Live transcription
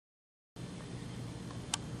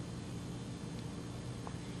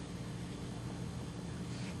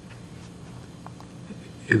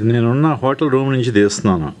ఇది నేనున్న hotel room నుంచి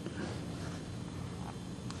తీస్తున్నాను.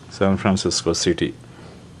 శాన్ ఫ్రాన్సిస్కో సిటీ,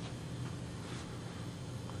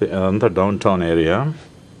 అదంతా డౌన్ టౌన్ ఏరియా.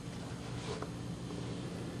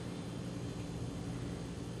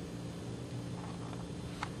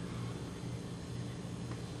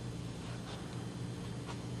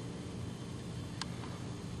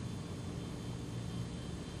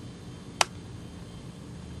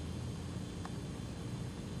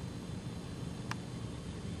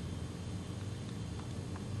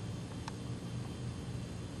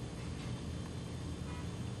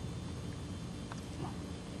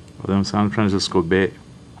 అదేం శాన్ ఫ్రాన్సిస్కో బే,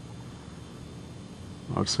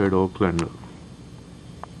 అవుట్ సైడ్ ఓక్లాండ్.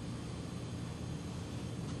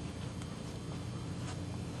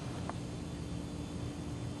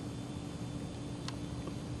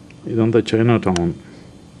 ఇదంతా చైనా టౌన్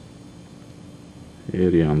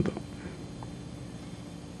ఏరియా అంతా.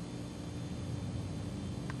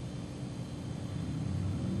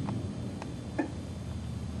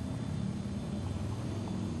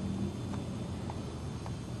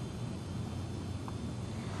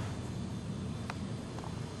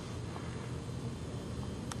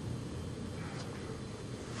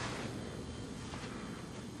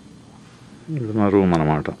 ఇది నా రూమ్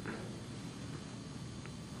అన్నమాట.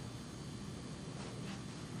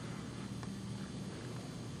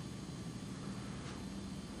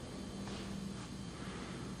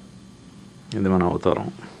 ఇది మన అవతారం.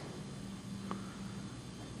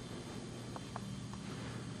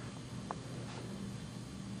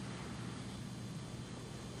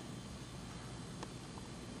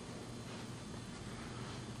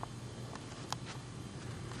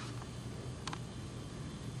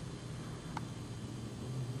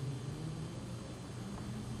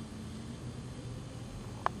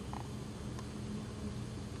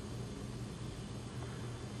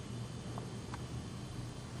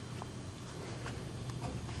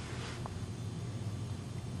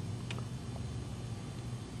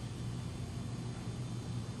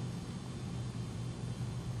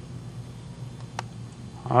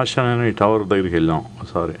 ఆశ నేను ఈ టవర్ దగ్గరికి వెళ్ళాం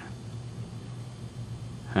ఒకసారి,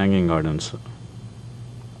 హ్యాంగింగ్ గార్డెన్స్.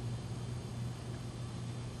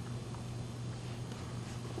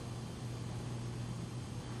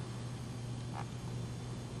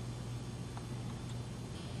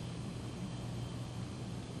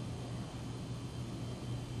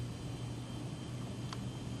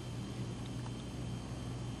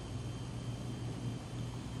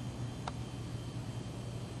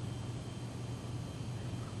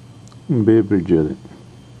 బే బ్రిడ్జ్ అది.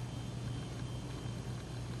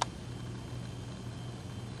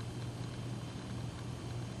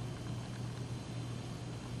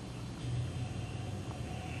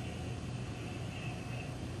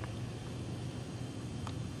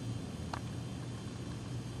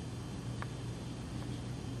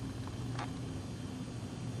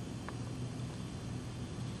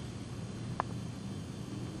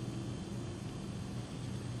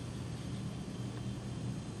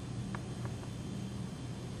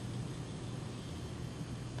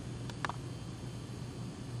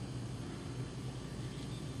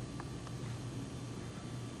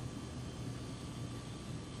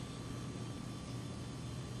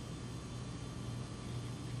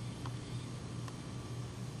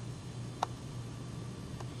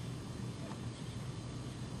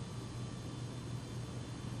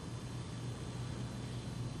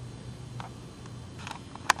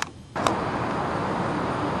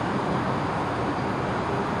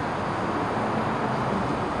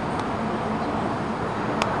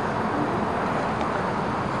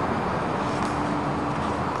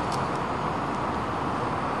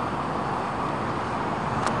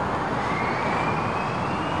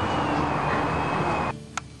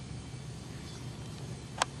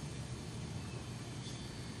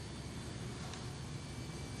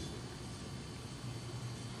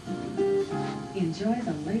 Enjoy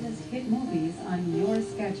the latest hit movies on your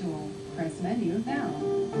schedule. Press menu now.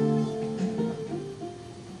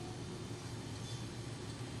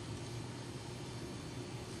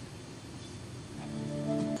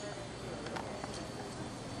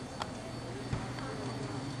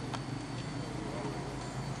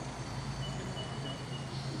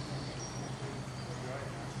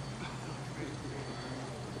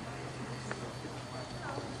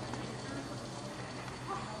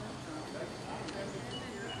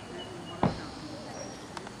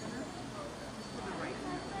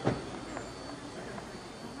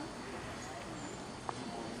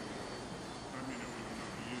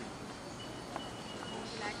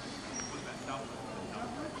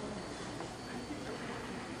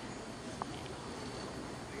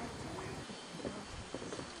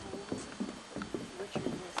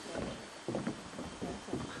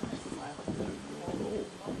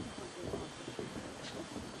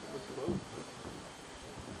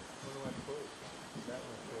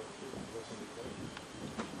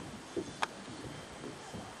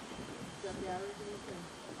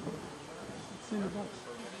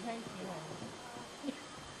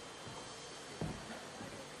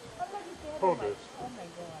 Hold this. Oh my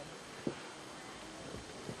God.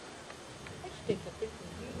 I should take a picture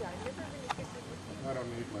of you. I never really get to I don't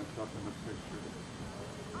need my stuff in the picture.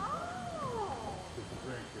 Oh! It's a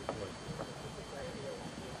drink, it's like.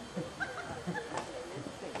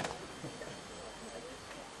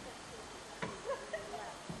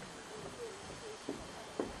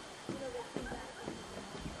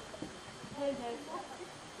 Hey, Dave.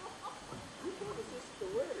 You told us this is the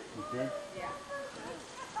word. Okay? Yeah.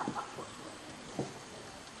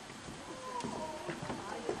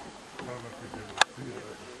 I don't know if you did see it.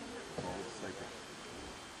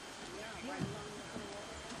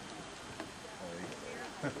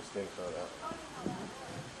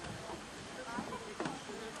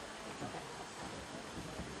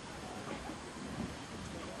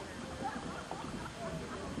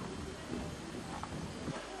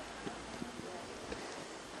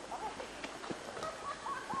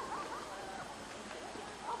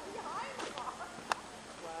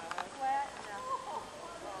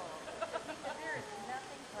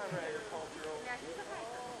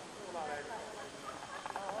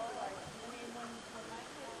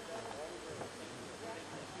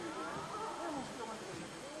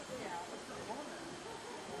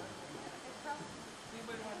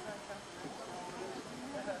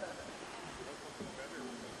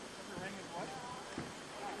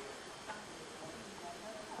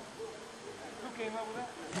 Who came up with that?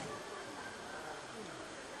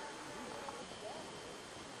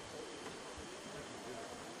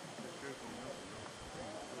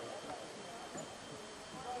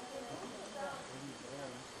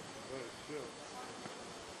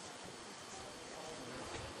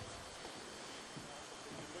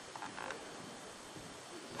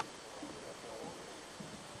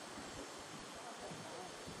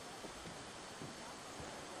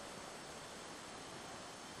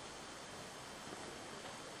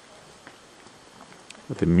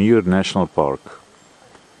 The Muir National Park.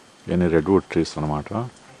 Any redwood trees anamata.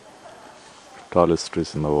 Tallest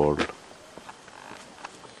trees in the world.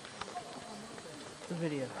 The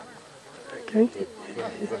video. Thank you.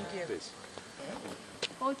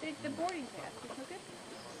 Oh, the boarding pass. You took it?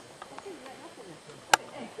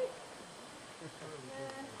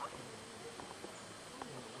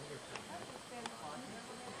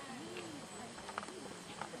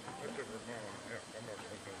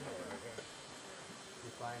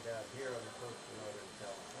 You find out here on the coast of Northern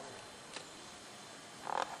California,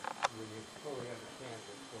 when you fully understand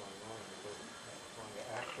what's going on in the coast of California,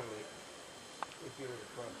 actually, if you were to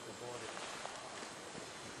cross the border,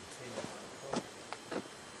 you continue on the coast,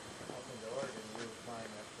 up into Oregon, you would find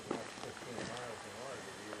that for the next 15 miles in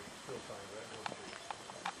Oregon, you would still find redwood trees.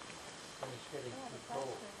 And it's getting too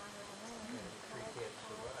cold, and the tree can't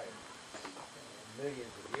survive.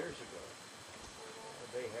 Millions of years ago,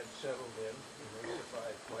 they had settled in, and they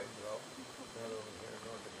survived quite well, not only here in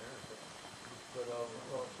North America, but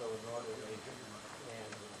also in Northern Asia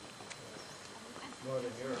and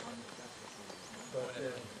Northern Europe. But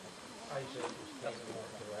then ice ages came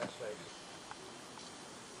along, the last ice age.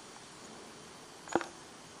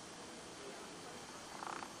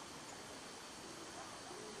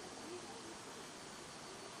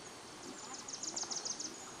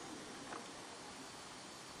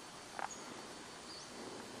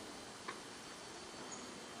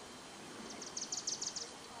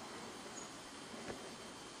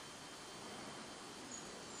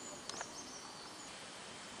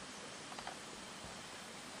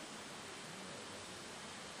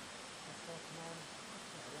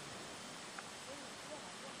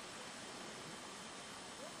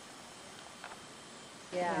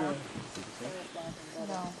 Yeah.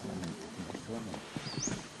 No.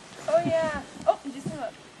 Oh, yeah. Oh, you just saw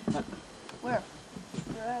it. Where?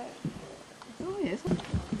 Right. Oh, yes.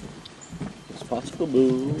 It's possible,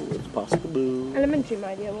 boo. It's possible, boo. Elementary,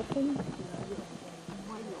 my dear. What thing?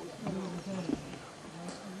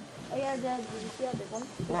 Oh yeah, Dad. Did you see that big one?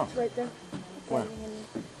 No. It's right there. Where?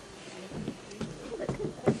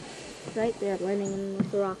 Right there, landing in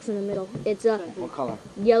with the rocks in the middle. It's What color?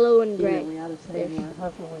 yellow and gray. We ought to say more.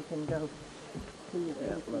 Hopefully we can go.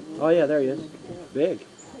 Oh, yeah, there he is. Big.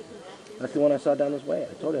 That's the one I saw down this way.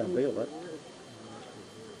 I told you how big it was.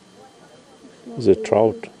 Is it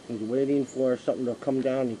trout? He's waiting for something to come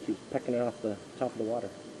down. He keeps pecking it off the top of the water.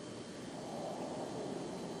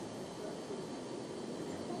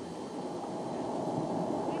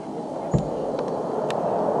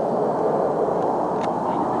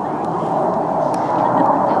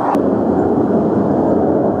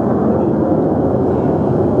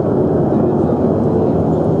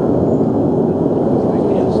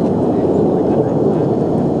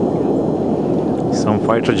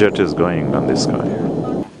 fighter jet is going on this guy. 280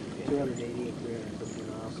 or 350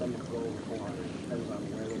 miles. Some go over 400. Depends on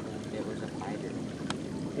where they're going. It was a fighter.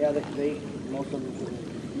 Yeah, they most of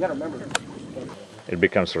them. You gotta remember. It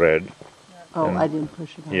becomes red. Oh, And- I didn't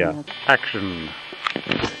push it on Yeah. yet. Action.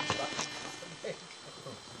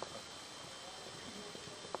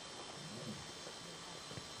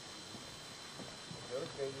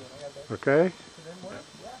 Okay.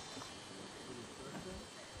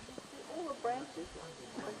 All the branches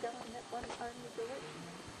are down in that one army direction.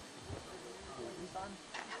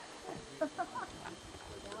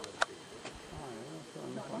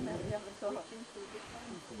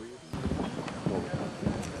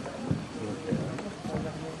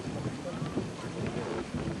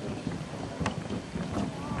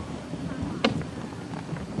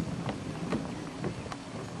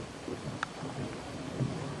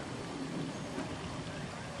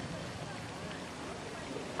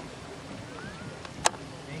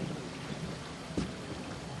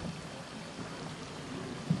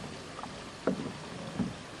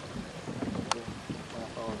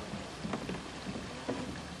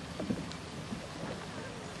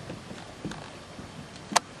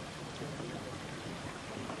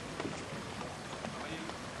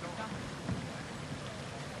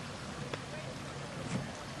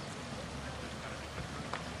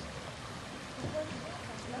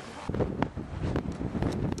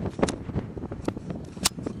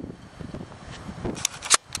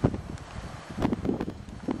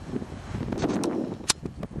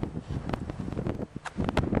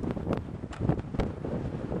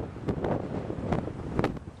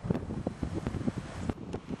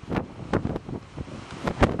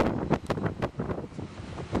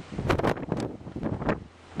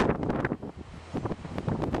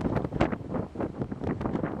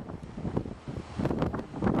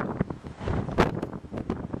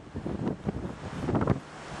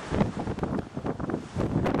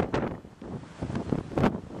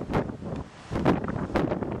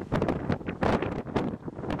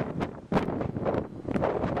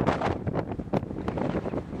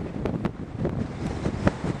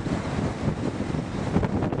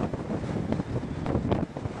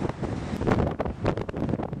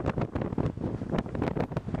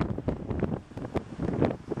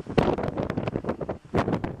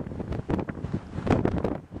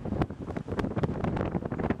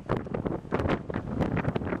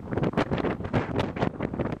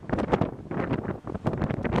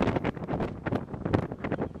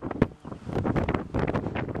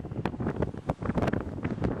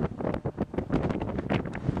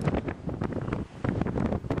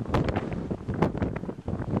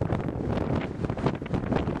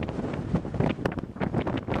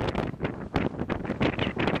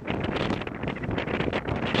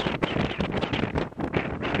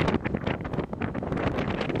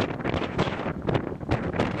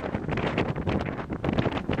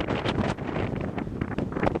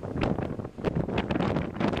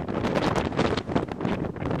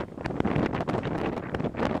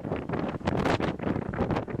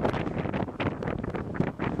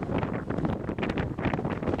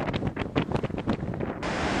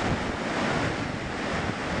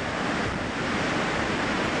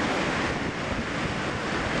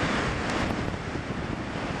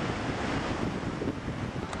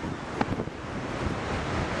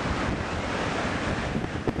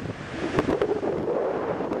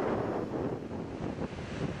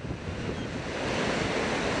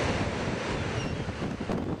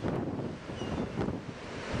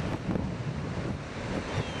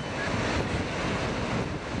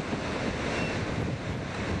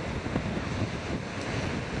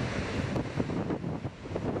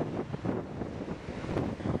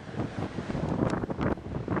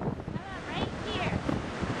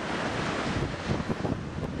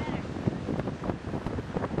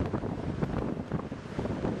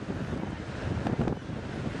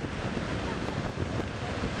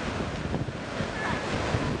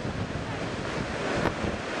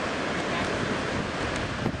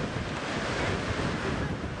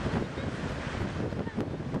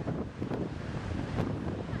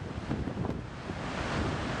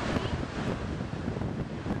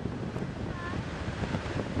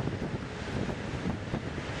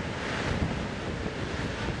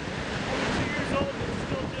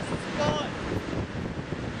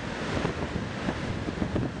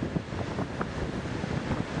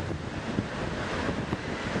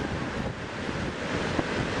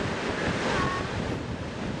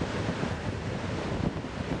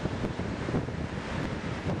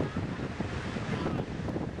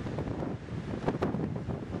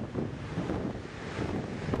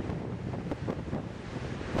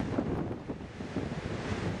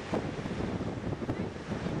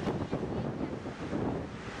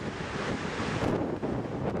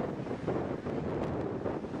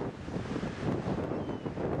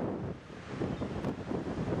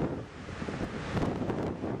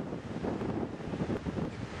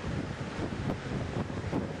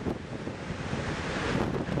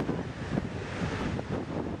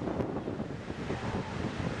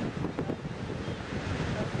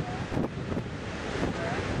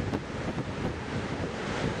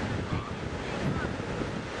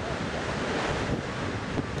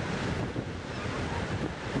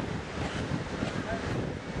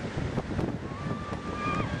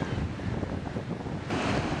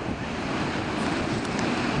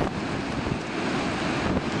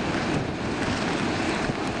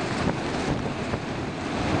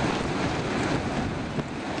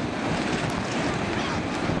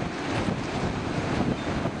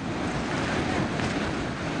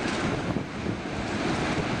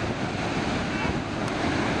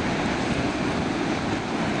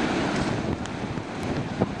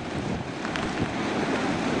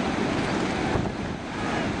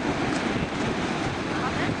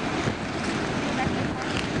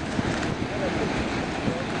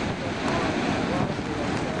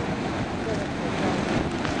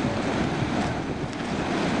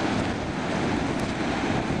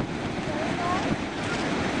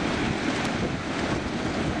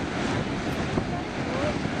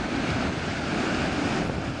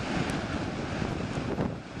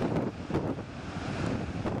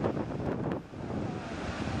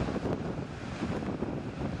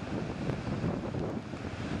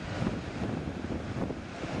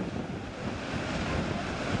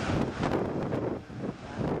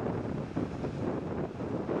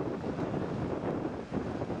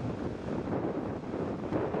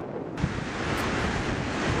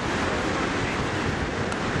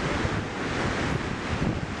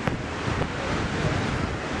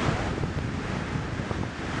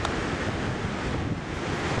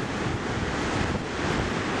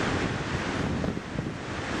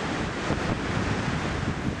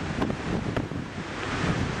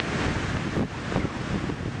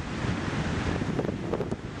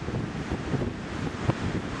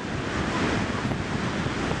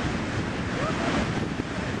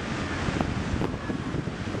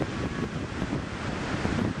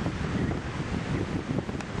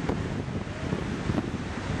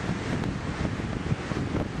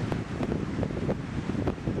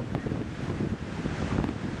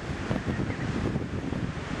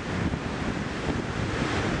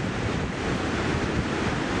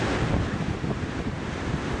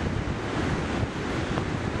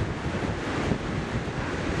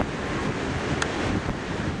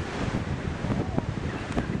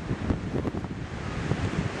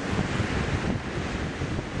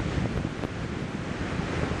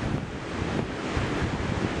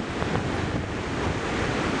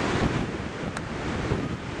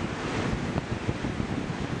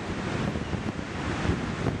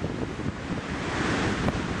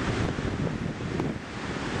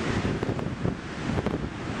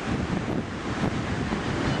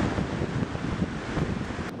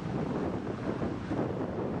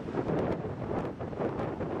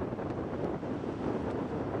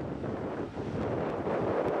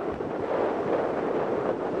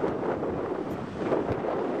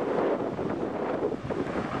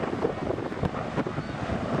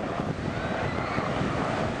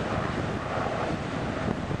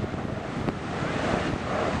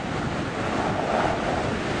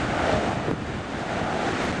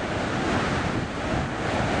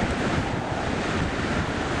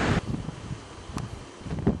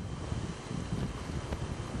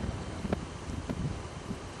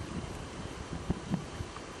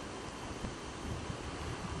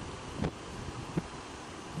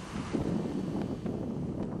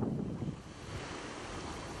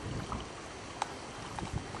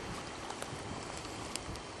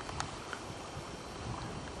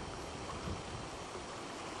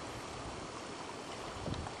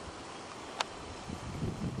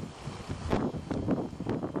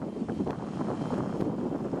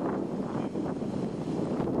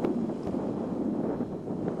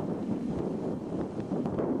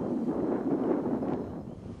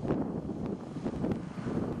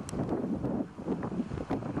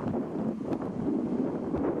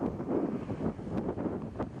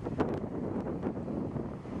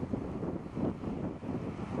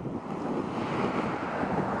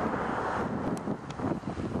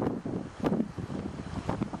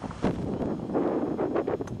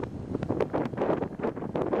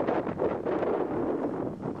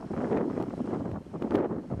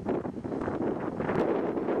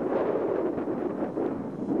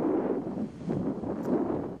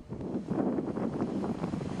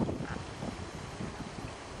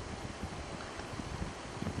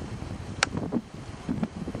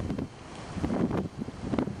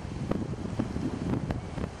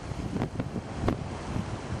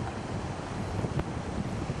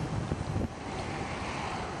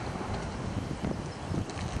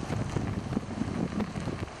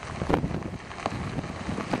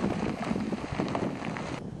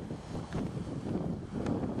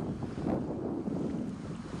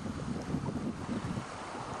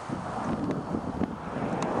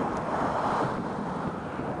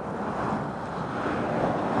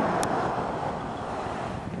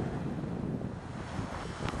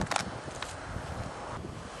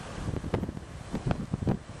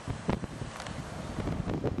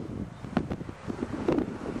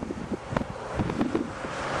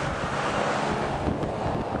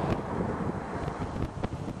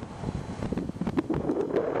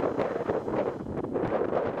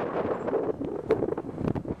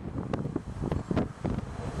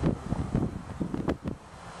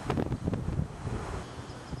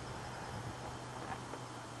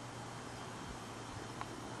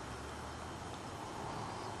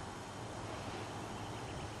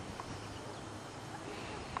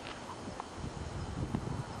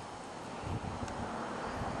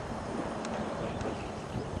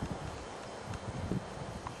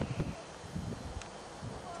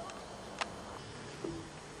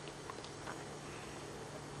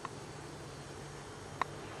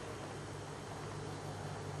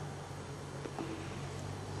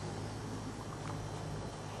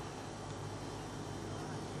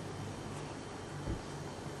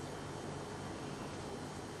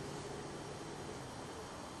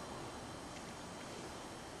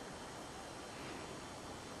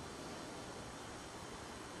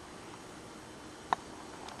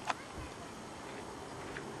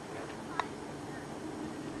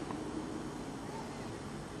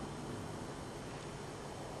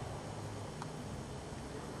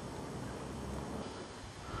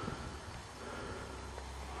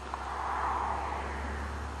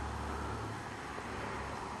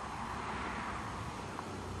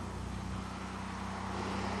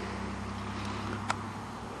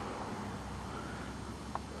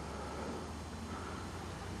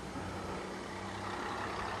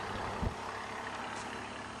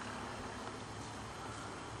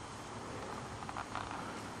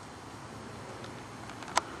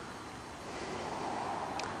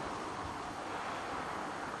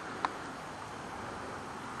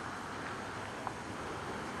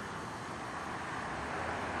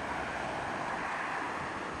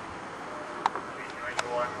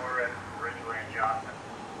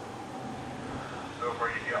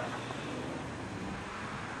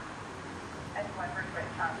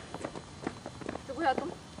 누구야 또?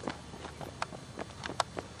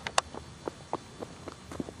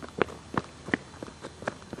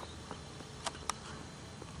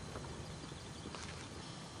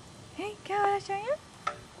 Hey, क्या हो रहा है शायद?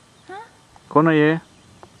 हाँ? कौन है ये?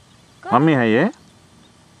 Mummy है ये?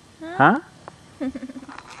 हाँ?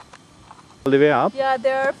 All the way up? Yeah,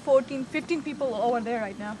 there are 15 people over there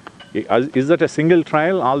right now. Is that a single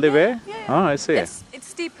trail all the way? Yeah. Oh, I see. It's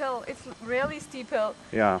steep hill. It's really steep hill.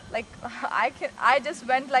 Yeah. Like I just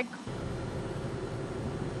went like.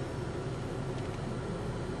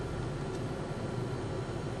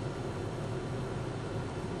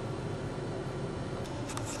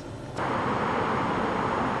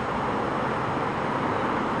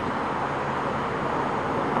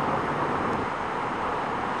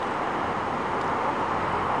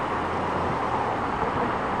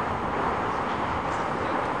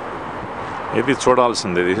 ఇది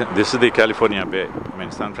చూడాల్సింది. This is the California bay, I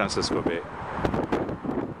mean San Francisco bay.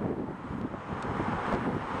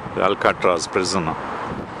 Alcatraz prison.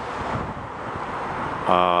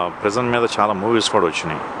 Prison మీద చాలా movies కూడా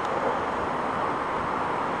వచ్చినాయి.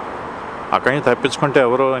 అక్కడి నుంచి తప్పించుకుంటే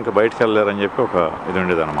ఎవరో ఇంకా బయటకు వెళ్ళలేరని చెప్పి ఒక ఇది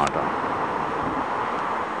ఉండేది అనమాట.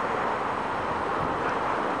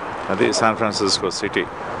 అది శాన్ ఫ్రాన్సిస్కో సిటీ.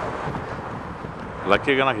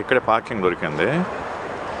 లక్కీగా నాకు ఇక్కడే పార్కింగ్ దొరికింది.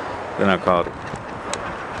 నా car.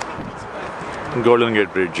 Golden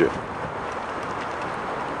gate bridge.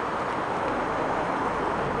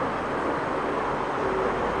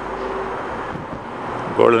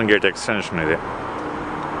 Golden gate extension ఇది.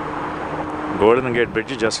 గోల్డెన్ గేట్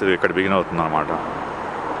బ్రిడ్జ్ జస్ట్ ఇది ఇక్కడ బిగిన్ అవుతుంది అనమాట.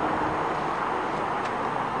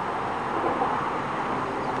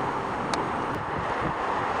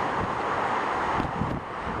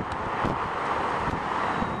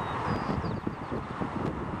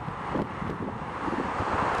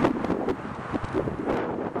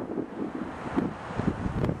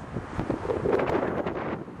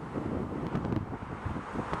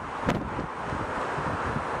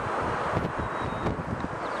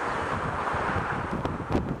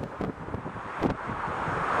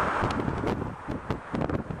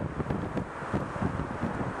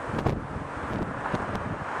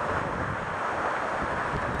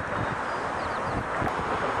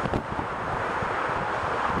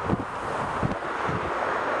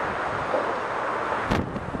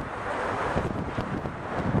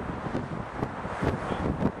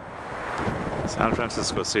 San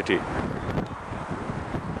Francisco City.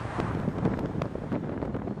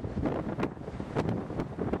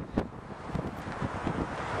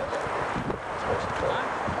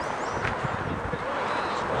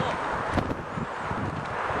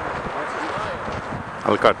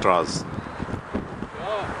 Alcatraz.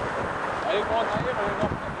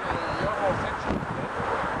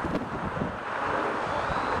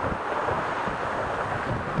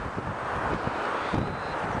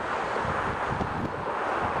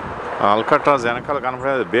 Alcatraz వెనకాల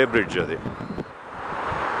కనపడేది బే బ్రిడ్జ్. అది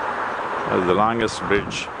the longest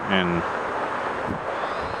bridge in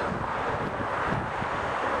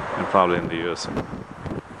probably in the USA.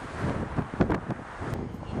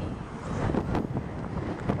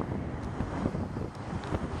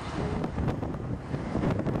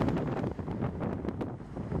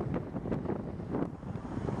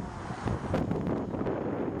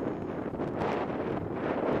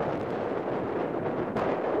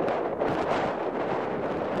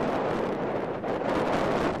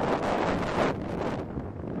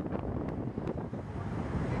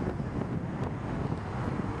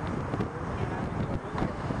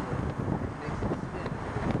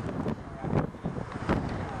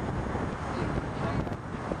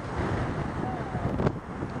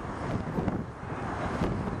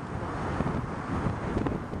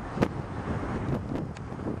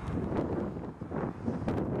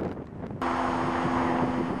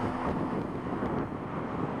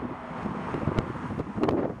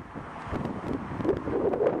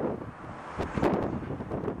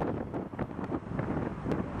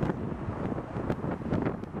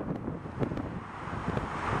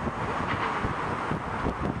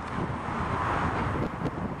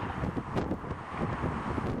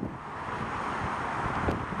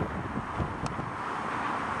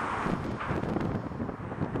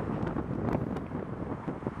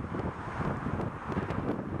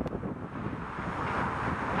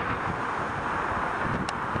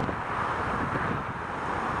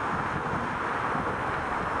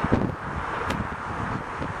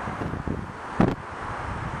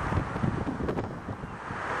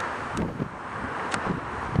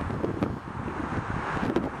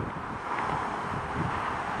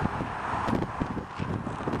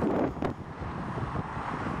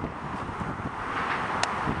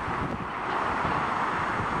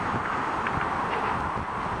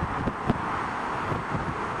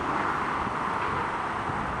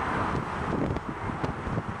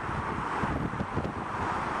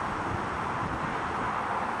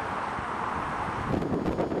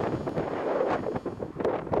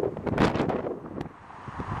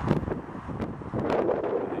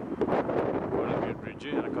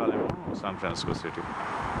 San Francisco City.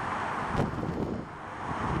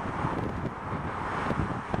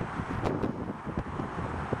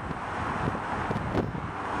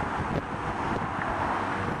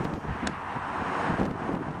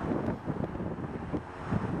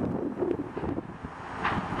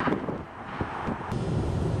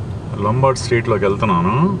 Lombard స్ట్రీట్లోకి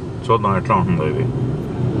వెళ్తున్నాను, చూద్దాం ఎట్లా ఉంటుందో ఇది.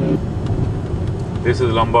 This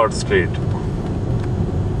is Lombard street.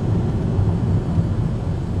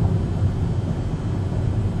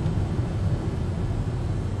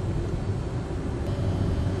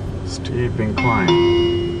 Steep incline.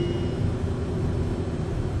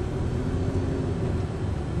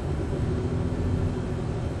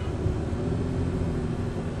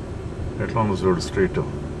 ఎట్లా ఉంది చూడు స్ట్రీట్.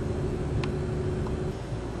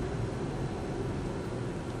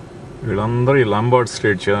 వీళ్ళందరూ ఈ లంబార్డ్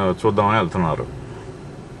స్ట్రీట్ చూద్దామని వెళ్తున్నారు.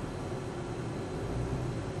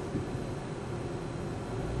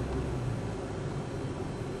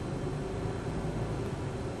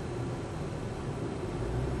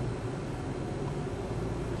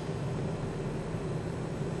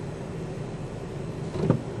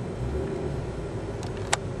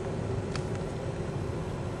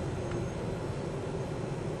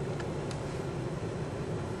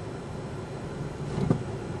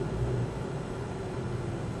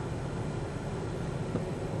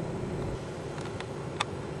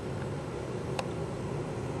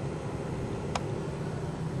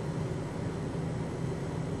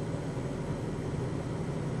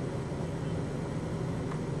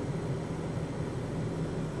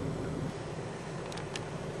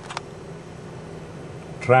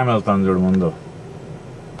 ట్రామ్ వెళ్తాను చూడు ముందు.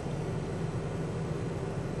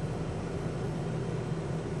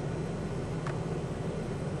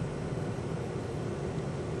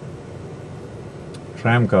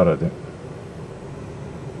 ట్రామ్ కార్ అది.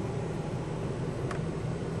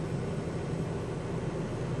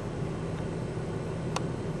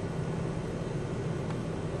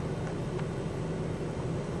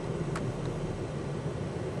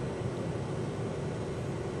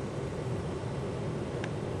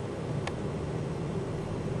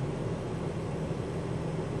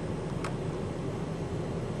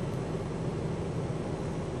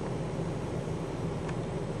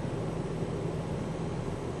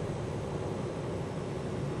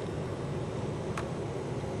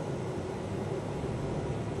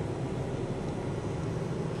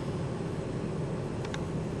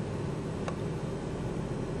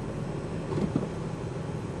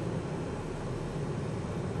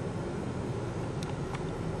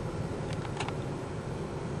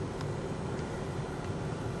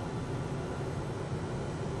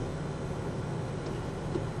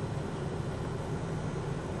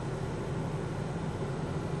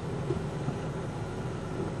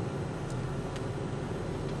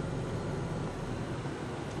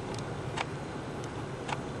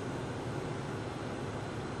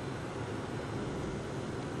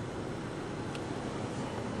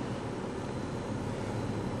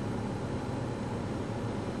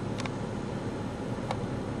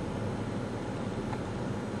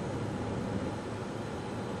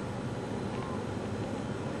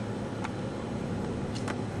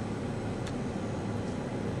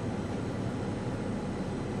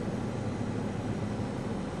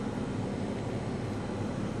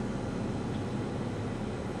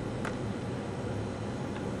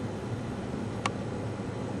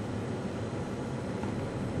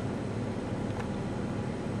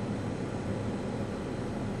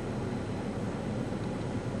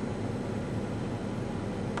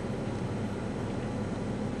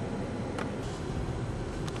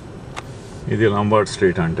 ఇది లంబార్డ్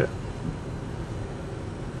స్ట్రీట్ అంటే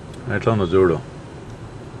ఎట్లా ఉందో చూడు.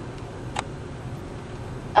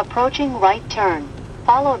 Approaching right turn,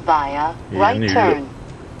 followed by a right turn.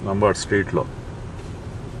 Lombard స్ట్రీట్లో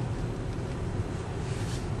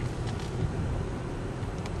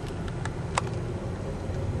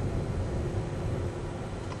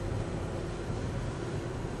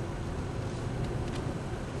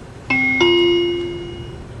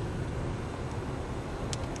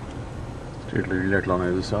స్ట్రీట్లో ఇల్లు ఎట్లా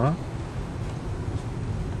ఉన్నాయి చూసా.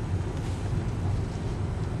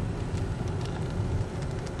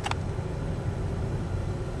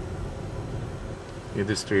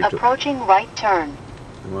 ఇది street. Approaching right turn.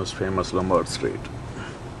 The most famous Lombard Street.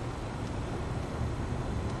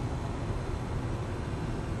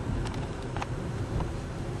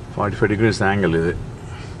 $45 angle ఇది.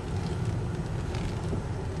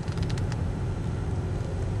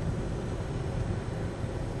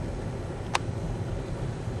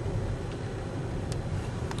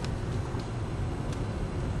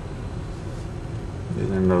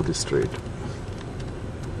 This end of of the street.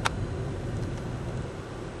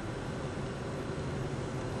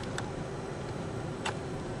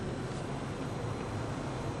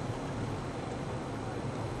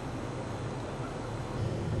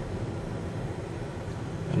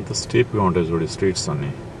 ఎంత స్టీప్గా ఉంటాయి చూడు స్ట్రీట్స్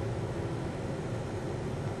అన్నీ.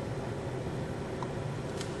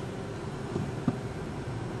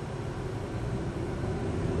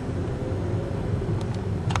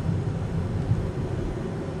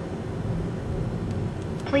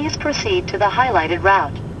 Please proceed to the highlighted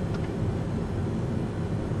route.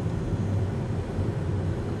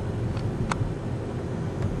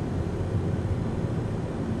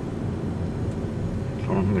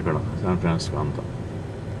 ఉంటుంది ఇక్కడ శాన్ ఫ్రాన్సిస్కో అంతా.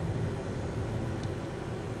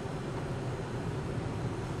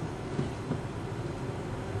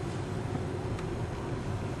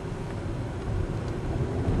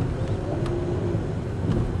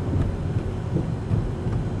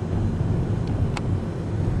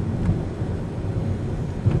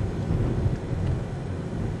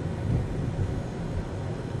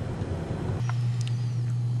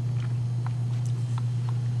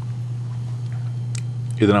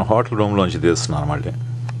 ఇది నా హోటల్ రూమ్లోంచి తీస్తున్నాను మళ్ళీ.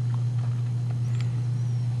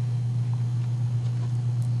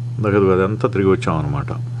 దగ్గర అదంతా తిరిగి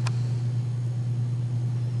వచ్చామన్నమాట.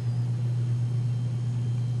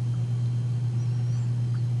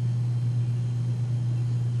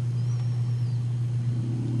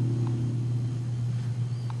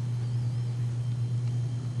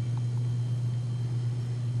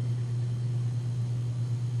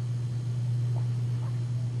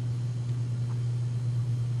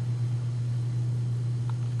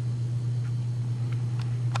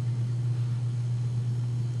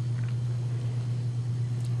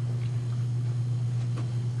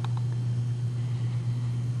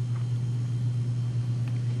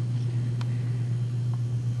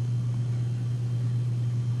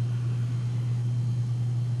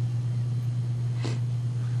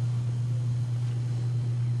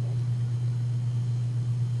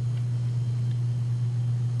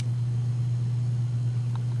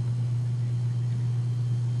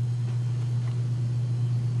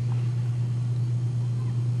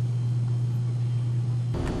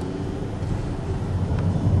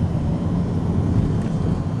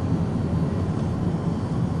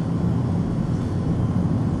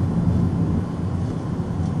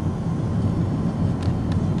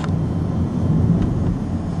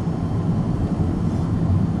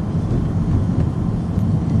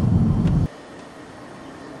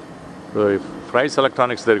 Price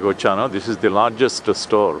Electronics దగ్గరికి వచ్చాను. This is the largest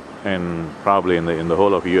store probably in the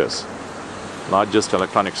whole of US. Largest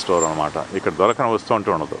electronic store అనమాట. ఇక్కడ దొరకని వస్తూ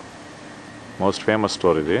ఉంటూ ఉండదు. మోస్ట్ ఫేమస్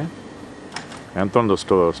స్టోర్ ఇది. ఎంత ఉందో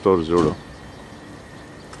స్టోర్ చూడు.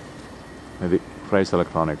 ఇది ప్రైస్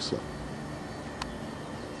ఎలక్ట్రానిక్స్.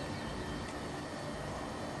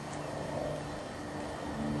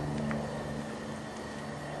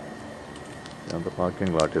 ఎంత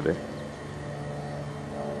పార్కింగ్ లాట్ ఇది.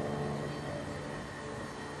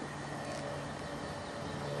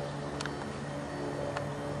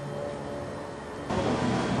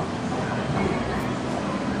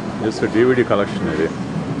 జస్ట్ DVD కలెక్షన్ ఇది.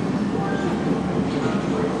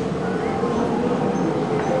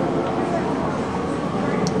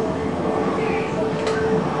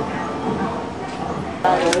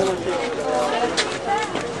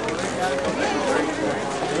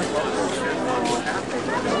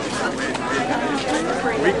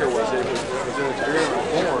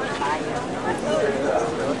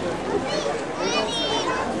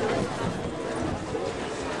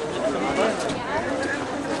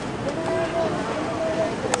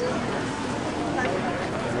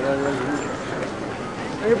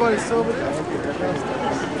 Everybody's so with that.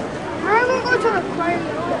 Where are we going to the aquarium?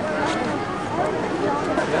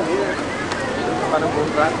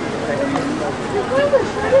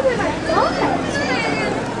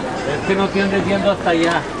 Es que no te andes yendo hasta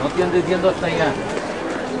allá, no te andes yendo hasta allá.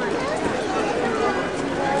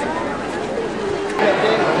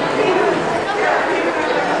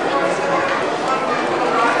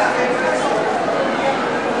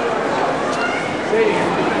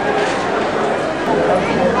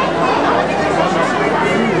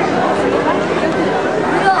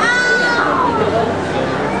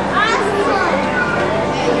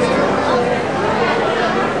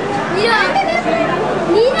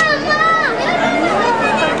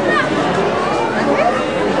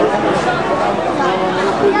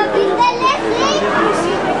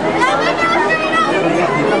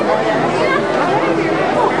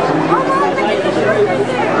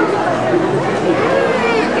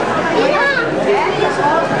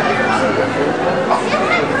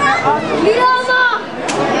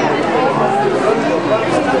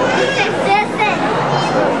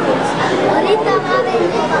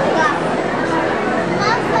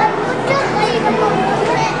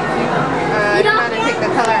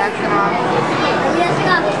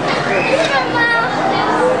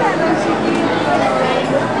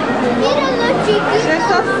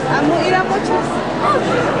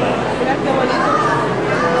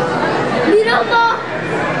 Mira, mamá.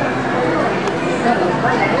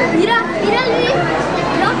 Mira, mira, Luis.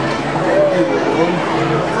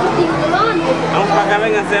 Vamos para acá,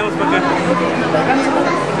 vengan, vamos para acá.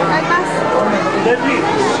 Hay más.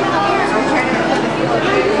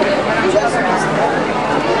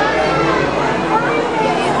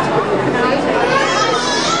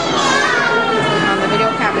 On the video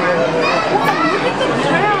camera.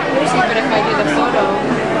 See, but if I do the photo.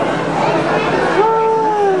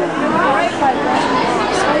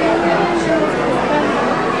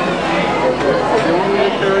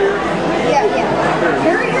 Yeah, yeah.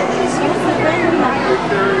 Carrier is used for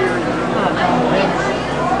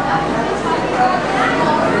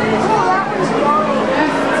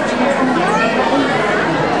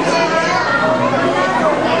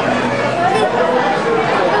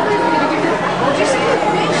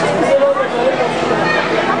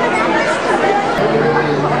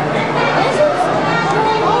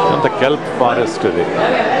అంత kelp forest ఇది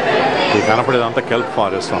కనపడేదంతా kelp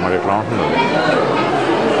forest అన్నమాట ఇట్లా ఉంటుంది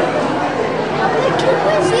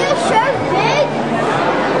See the shark big?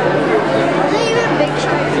 Are they even big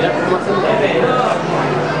sharks?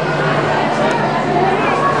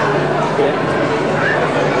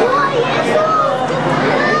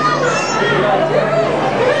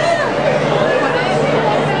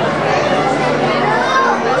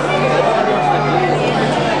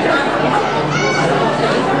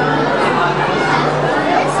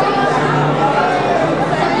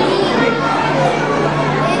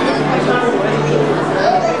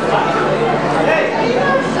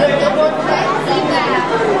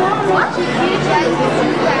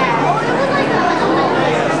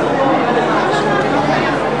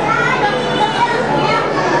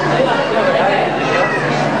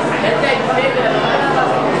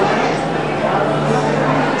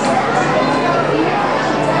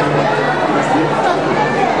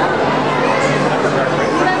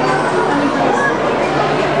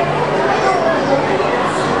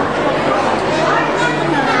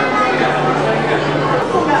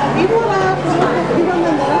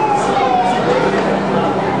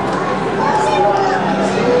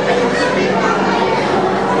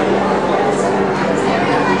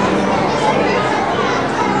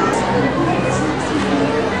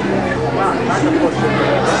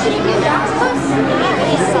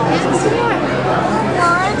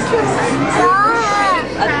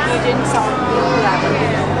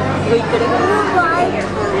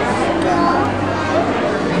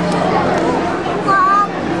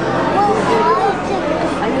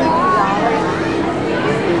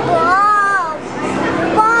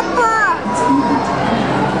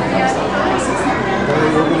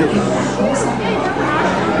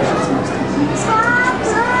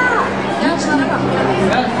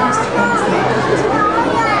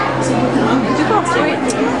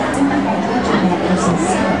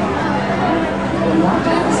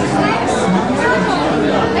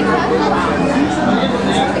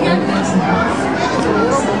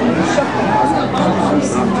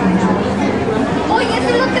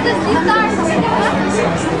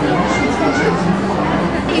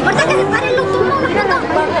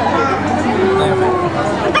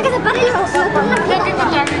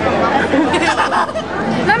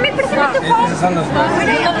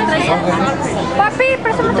 Papi,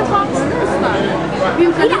 préstame tu phone.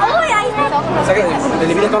 Mira, oh, ahí está.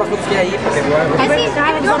 Elimina todas las fotos que hay ahí para que puedan. Así,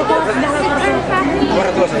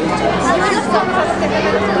 Borra todas ahí.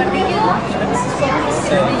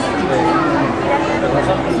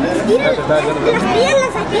 Mira, las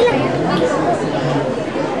pielas aquí.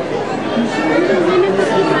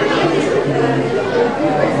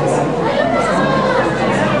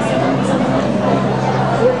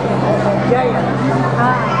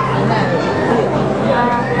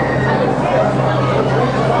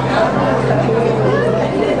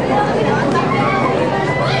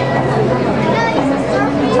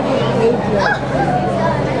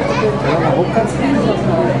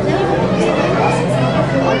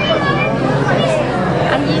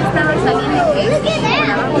 Allí estaba saliendo que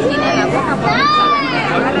abajo tiene la boca para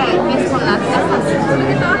ahora el pez con las gafas.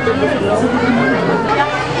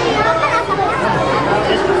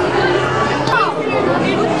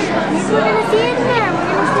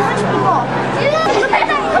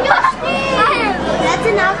 That's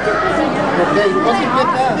an octopus. Okay, you must get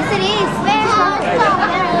that. Yes, it is.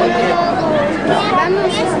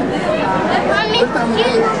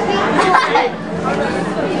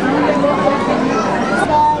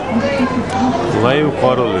 Live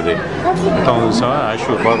coral ఇది ఎట్లా ఉంది చూసావా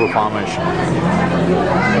actual coral formation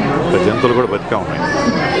జంతువులు కూడా బతికే ఉన్నాయి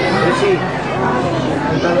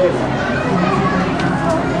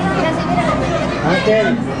Uncle.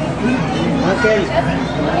 Uncle.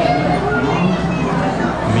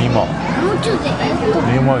 Nemo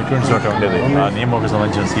Nemo ఇటువంటి చోట ఉండేది ఆ నీమోకి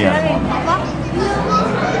సంబంధించిన see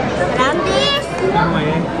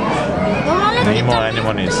Nemo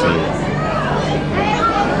యానిమోనీస్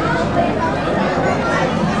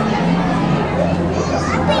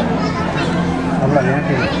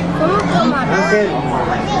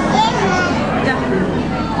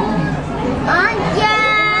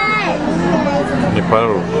the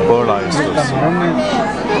pearl oysters.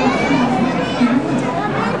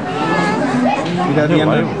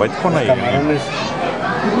 Bachpana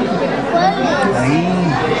Ahí.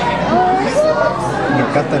 Me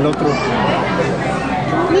encanta el otro.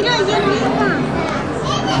 Mira, ya no.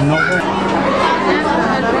 No.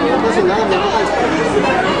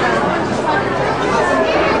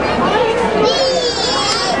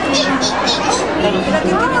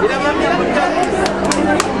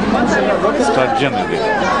 Sturgeon is it?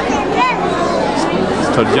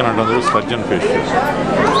 Sturgeon another sturgeon fish.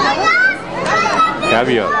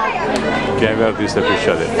 Caviar. Caviar is a fish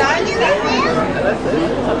ade.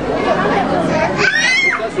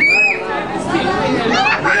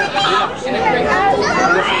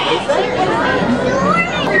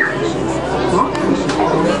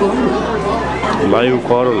 Live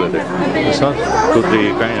coral ade. This one two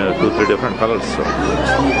three different colors.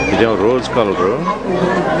 This is rose color.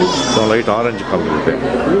 So light orange color ade.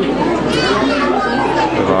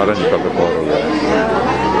 Orange color coral.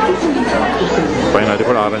 Fine adi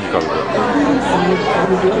kuda orange color.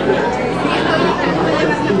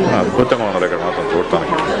 అద్భుతంగా ఉన్నారు ఇక్కడ మాత్రం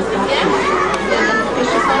చూడటానికి.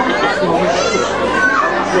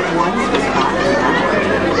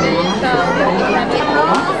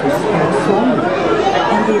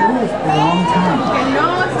 And they live a long time.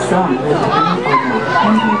 Some live to be over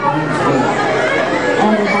 100 years old.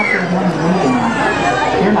 And they have their young waiting on them.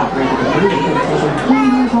 They're not ready to leave until they're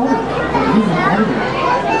 20 years old, or even older.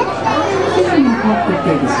 Figuring out how quick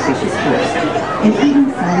they this fish is first, and even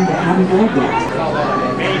deciding they haven't bled yet.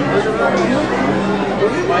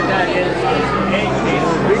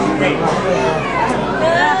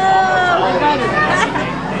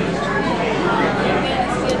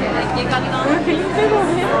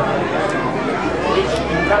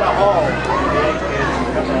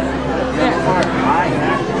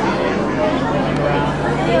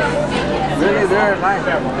 Really, they're nice.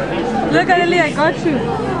 Look, Ellie, I got you.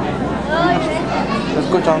 Let's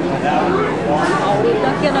go, John.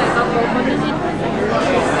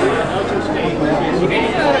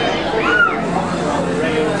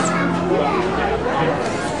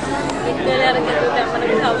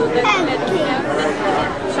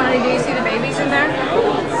 Shawnee, do you see the babies in there?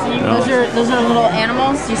 Those are little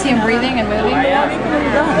animals. Do you see them breathing and moving?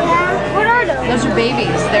 What are those? Those are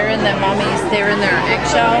babies. They're in the mummies. They're in their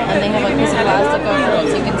eggshell, and they have a piece of plastic over it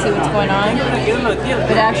so you can see what's going on.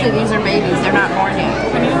 But actually, these are babies. They're not born yet.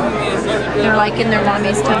 They're like in their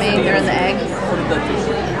mommy's tummy. They're in the egg.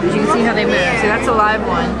 As you can see how they move. See, that's a live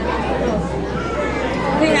one.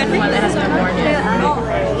 This is the one that hasn't been born yet.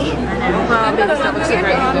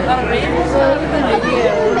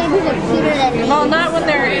 Well, not when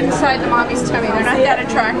they're inside the mommy's tummy. They're not that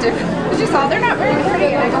attractive. As you saw, they're not very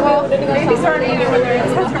pretty. I go, well, babies aren't either when they're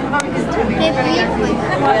inside their mommy's tummy.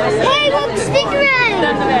 Hey, look, stingray!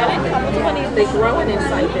 They grow it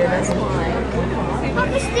inside there, that's why.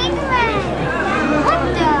 Look, a stingray! What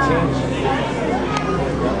the?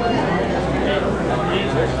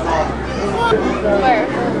 Where?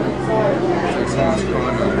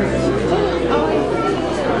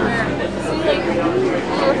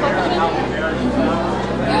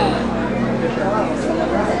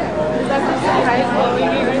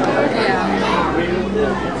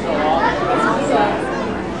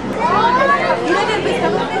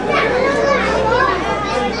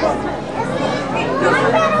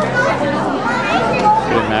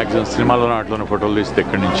 Maximum సినిమాలోనే అట్లోనే ఫోటోలు తీస్తే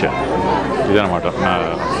ఎక్కడి నుంచే ఇదనమాట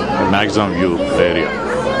maximum view area.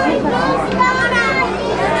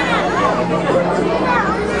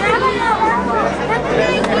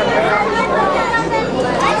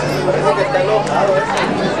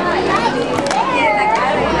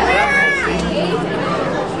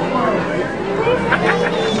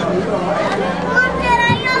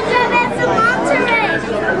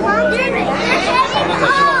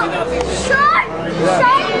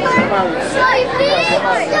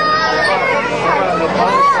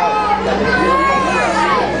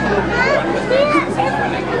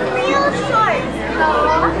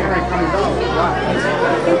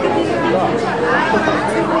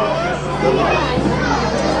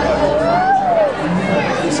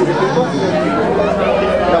 You see the people?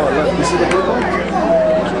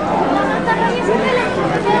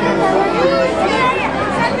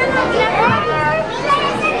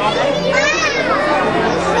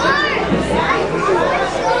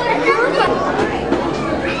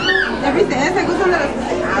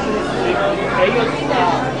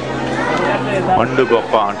 Mandu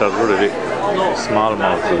Goppa antaru చూడు ఇది small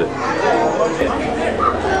mouth ఇది.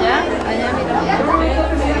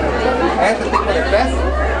 ¿Este tipo de pez?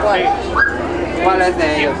 ¿Cuál? ¿Cuál es de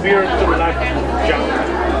ellos? Muir National.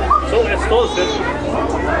 So estos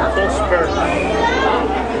son super.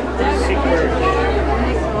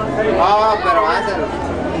 Oh, pero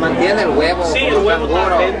mantiene el huevo. Sí, como el huevo está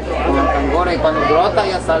canguro, adentro. como el canguro, y cuando brota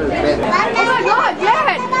ya sale el pez. Oh my God,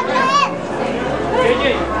 Dad! JJ.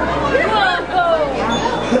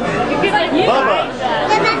 Baba.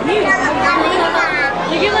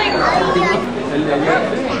 You get like...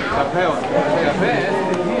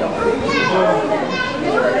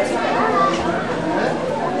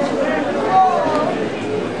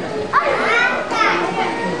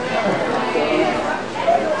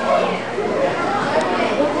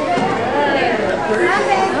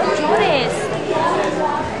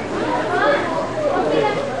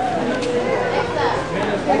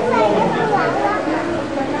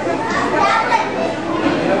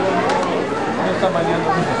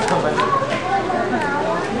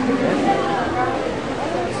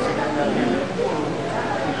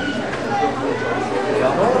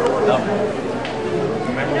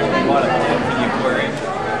 Remember when we bought a plant for the aquarium?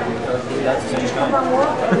 That's the same kind.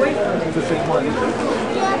 It's the same one. We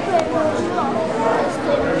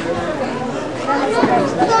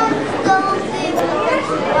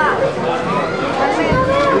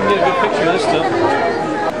can get a good picture of this stuff.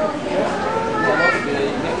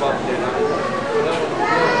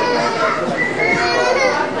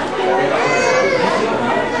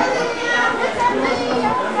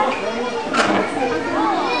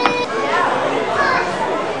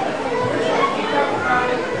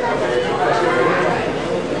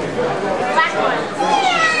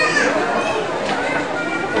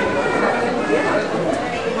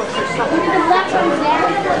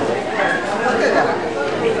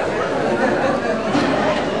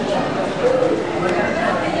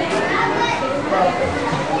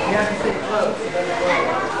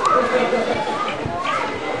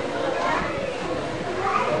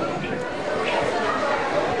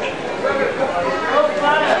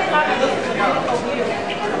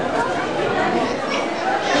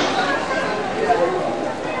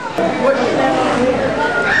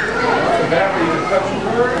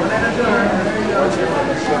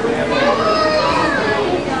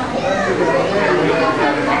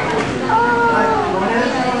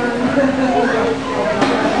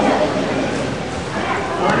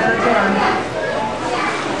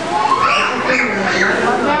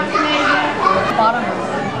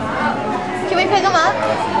 Can we pick them up?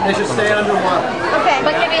 They should stay underwater. Okay.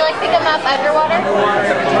 But can we like pick them up underwater?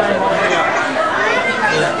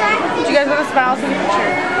 Do you guys want to smile some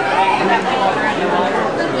picture?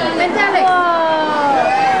 Fantastic.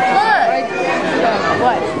 Look.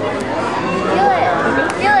 What? Feel it.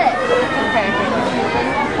 Feel it. Okay.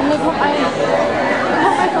 I'm gonna put my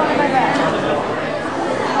phone in my bag.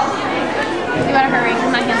 You better hurry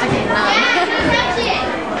because my hands are getting numb.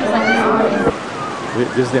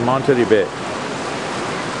 This is the Monterey Bay.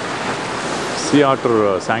 Sea otter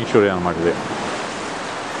sanctuary అన్నమాట ఇది.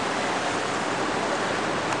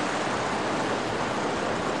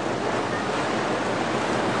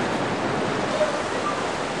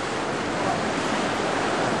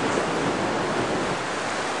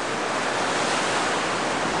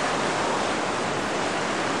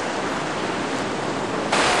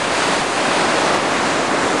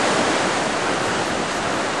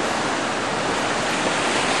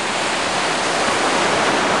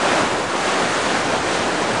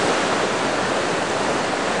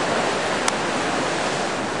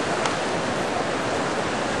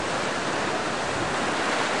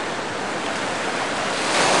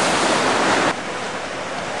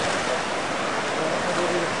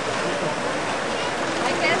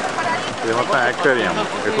 ఇది మొత్తం aquarium.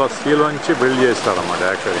 ఇట్లా సీలోంచి build చేస్తారన్నమాట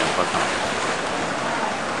aquarium పక్కన.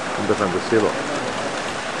 ఇంత పెద్ద సీలో.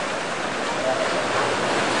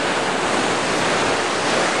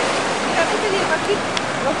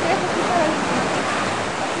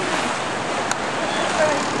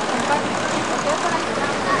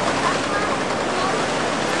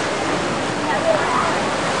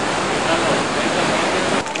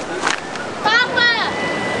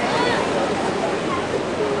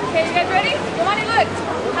 Okay, you guys ready? Come on and look.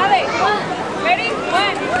 Holly. Ready?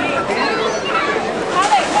 1, 2, 3.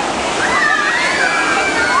 Holly.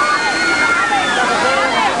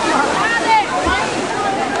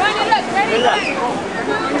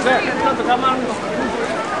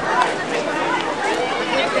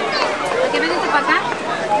 ¿Qué veniste para acá?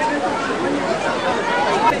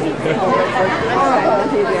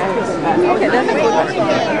 Okay, that's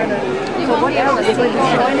what else is it?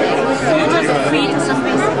 Just feed some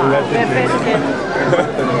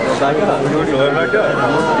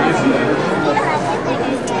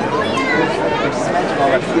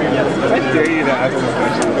I dare you to ask this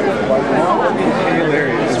question.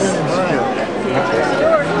 Hilarious.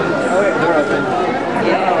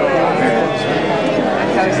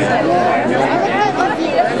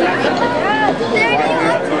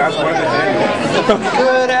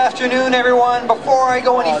 Good afternoon, everyone. Before I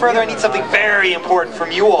go any further, I need something very important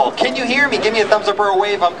from you all. Can you hear me? Give me a thumbs up or a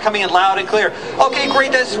wave. I'm coming in loud and clear. Okay,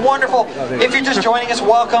 great. That's wonderful. If you're just joining us,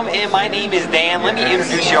 welcome. And my name is Dan. Let me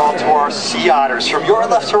introduce you all to our sea otters. From your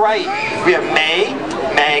left to right, we have May,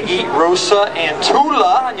 Maggie, Rosa, and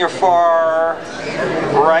Tula on your far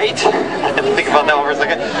right. I had to think about that one for a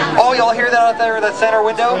second. Oh, y'all hear that out there, that center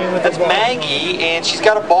window? That's Maggie, and she's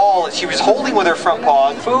got a ball that she was holding with her front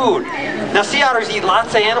paw, food. Now, sea otters eat lots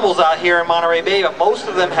of animals out here in Monterey Bay, but most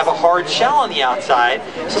of them have a hard shell on the outside.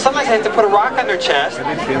 So sometimes they have to put a rock on their chest,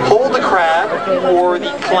 hold the crab, or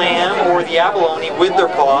the clam, or the abalone with their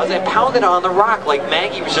paws, and pound it on the rock like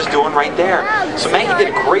Maggie was just doing right there. So Maggie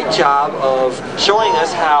did a great job of showing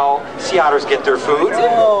us how sea otters get their food.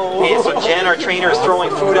 And so Jen, our trainer, is throwing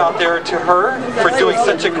food out there to her for doing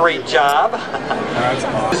such a great job.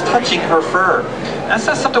 Just touching her fur. That's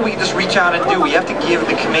not something we can just reach out and do. We have to give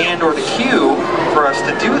the command or the cue for us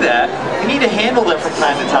to do that. We need to handle them from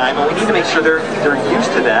time to time, and we need to make sure they're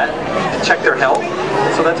used to that, to check their health.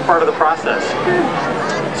 So that's part of the process.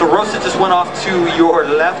 So Rosa just went off to your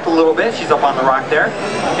left a little bit. She's up on the rock there.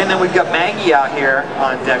 And then we've got Maggie out here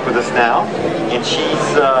on deck with us now. And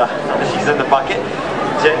she's in the bucket.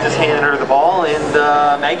 Jen just handed her the ball, and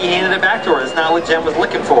Maggie handed it back to her. It's not what Jen was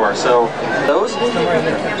looking for. So those,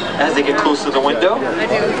 as they get close to the window.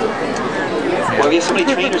 Well, we have so many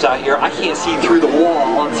trainers out here, I can't see through the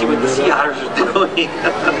wall and see what the sea otters are doing.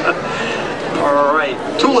 Alright,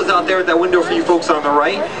 Tula's out there at that window for you folks on the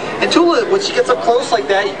right. And Tula, when she gets up close like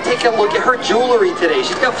that, you take a look at her jewelry today.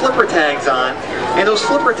 She's got flipper tags on, and those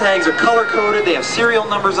flipper tags are color-coded, they have serial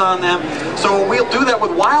numbers on them. So we'll do that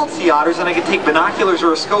with wild sea otters, and I can take binoculars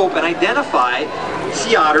or a scope and identify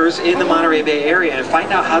sea otters in the Monterey Bay area and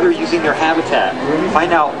find out how they're using their habitat.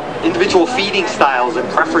 Find out individual feeding styles and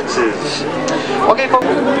preferences. Okay, folks.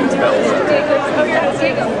 Look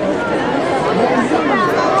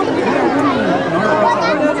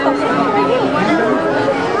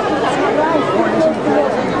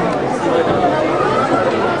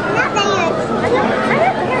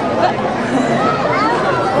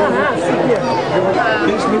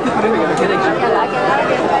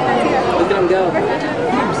at them go.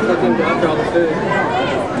 Just let them go after all the food.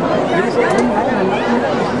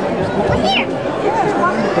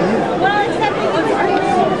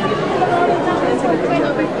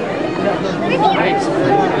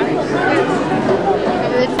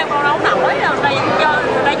 Con nấu nổi rồi,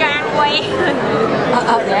 người ta cho ăn quen.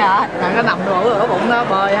 Vậy hả? Là nó nằm đồ ở bụng nó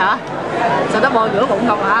bơi hả? Sao nó bơi giữa bụng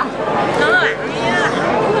không hả? Nó lặn,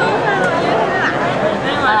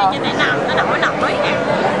 nhưng mà trên để nằm, nó nổi nè.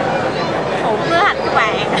 Bụng nó thành cái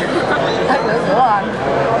bàn. Thích nữa anh.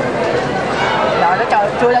 Rồi nó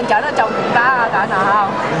chui lên chở nó trồng cục đá cả nào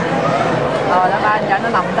không? Rồi nó ba cho nó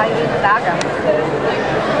nằm tay cái đá kìa.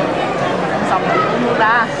 Xong rồi cũng nước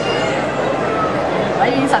đá.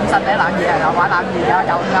 Lấy xanh xanh để làm gì à? Đâu phải làm gì à?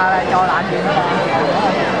 Chồng ra cho làm gì nữa là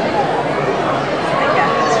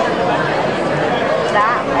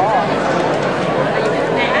đá. Ồ.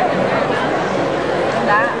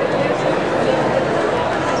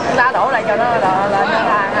 Đá đổ lại cho nó lên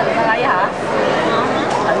nó lấy hả?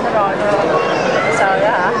 Thịnh nó rồi sờ đó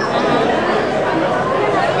hả?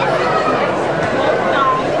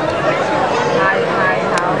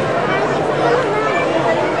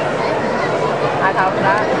 Hai thau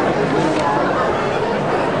đá.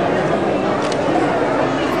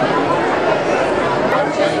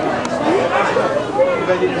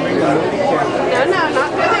 No, not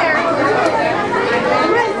through there.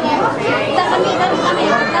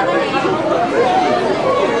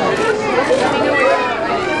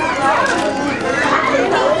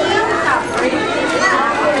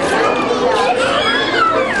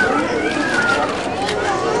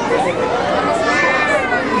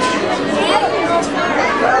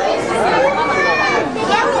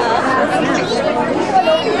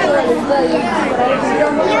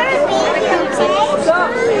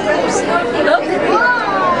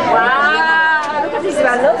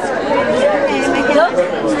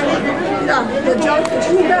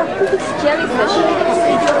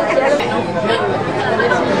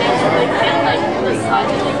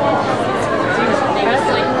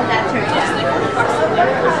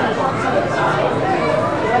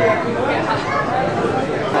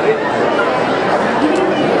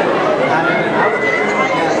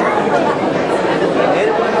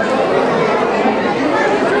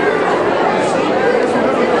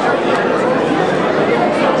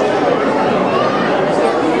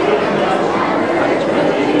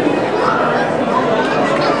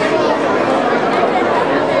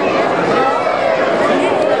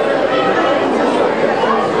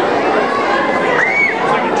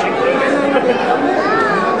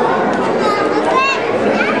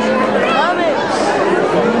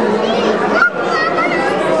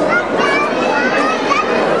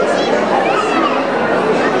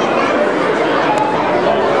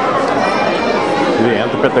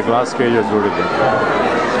 పెద్ద glass kgs చూడద్దు.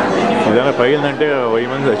 ఏదైనా పగిలిందంటే 1000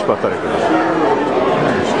 మంది చచ్చిపోతారు ఇక్కడ.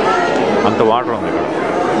 అంత water ఉంది ఇక్కడ.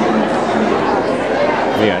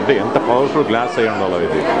 అంటే ఎంత పవర్ఫుల్ గ్లాస్ అయి ఉండాలో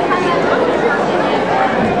ఇది.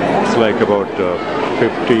 It's like about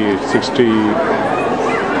 50, 60,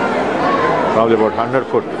 probably about 100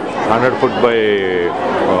 foot by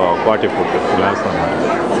 40 foot glass అన్నమాట.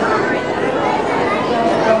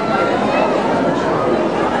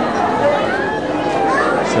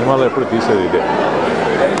 సినిమాలో ఎప్పుడు తీసేది ఇదే.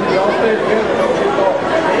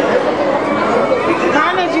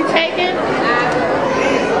 Mom, did you take it?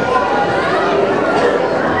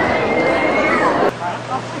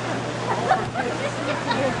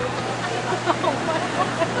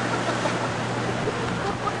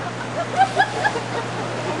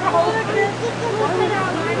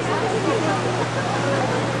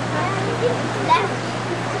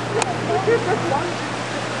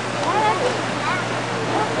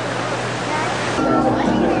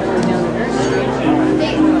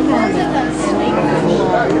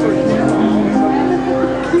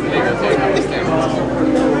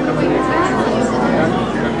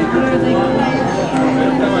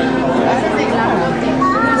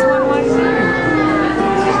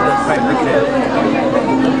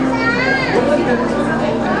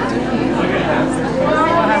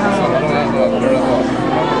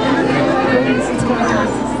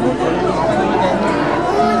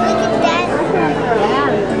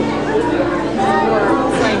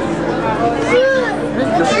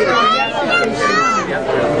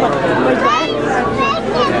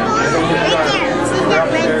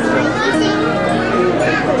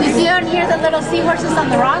 Seahorses on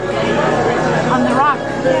the rock? On the